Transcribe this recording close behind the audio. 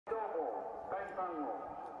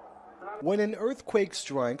When an earthquake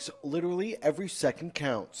strikes, literally every second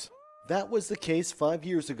counts. That was the case 5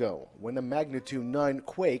 years ago, when a magnitude 9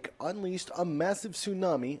 quake unleashed a massive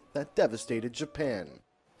tsunami that devastated Japan.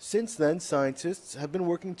 Since then, scientists have been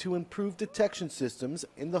working to improve detection systems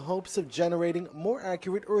in the hopes of generating more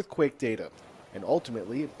accurate earthquake data, and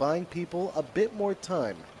ultimately buying people a bit more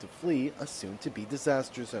time to flee a soon-to-be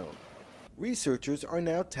disaster zone. Researchers are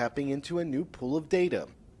now tapping into a new pool of data.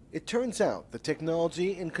 It turns out the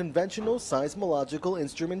technology in conventional seismological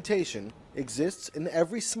instrumentation exists in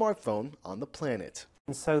every smartphone on the planet.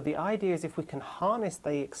 And so the idea is if we can harness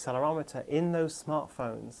the accelerometer in those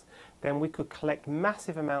smartphones, then we could collect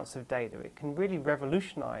massive amounts of data. It can really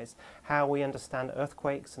revolutionize how we understand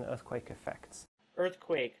earthquakes and earthquake effects.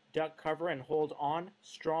 Earthquake, duck cover and hold on,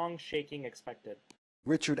 strong shaking expected.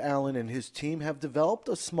 Richard Allen and his team have developed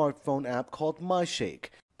a smartphone app called MyShake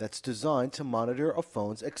that's designed to monitor a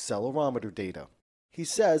phone's accelerometer data. He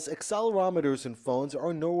says accelerometers in phones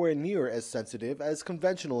are nowhere near as sensitive as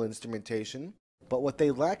conventional instrumentation, but what they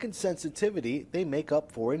lack in sensitivity, they make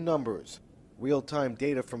up for in numbers. Real-time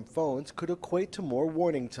data from phones could equate to more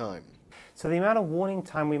warning time. So the amount of warning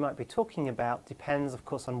time we might be talking about depends, of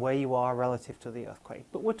course, on where you are relative to the earthquake.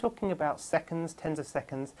 But we're talking about seconds, tens of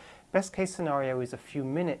seconds. Best case scenario is a few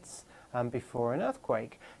minutes before an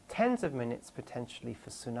earthquake, tens of minutes potentially for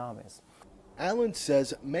tsunamis. Allen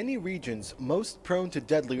says many regions most prone to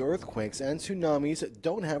deadly earthquakes and tsunamis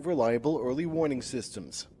don't have reliable early warning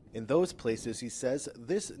systems. In those places, he says,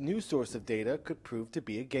 this new source of data could prove to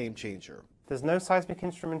be a game changer. There's no seismic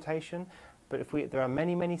instrumentation, but there are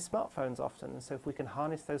many, many smartphones often, and so if we can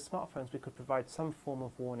harness those smartphones, we could provide some form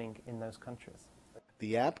of warning in those countries.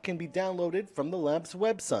 The app can be downloaded from the lab's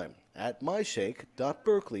website at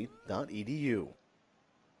myshake.berkeley.edu.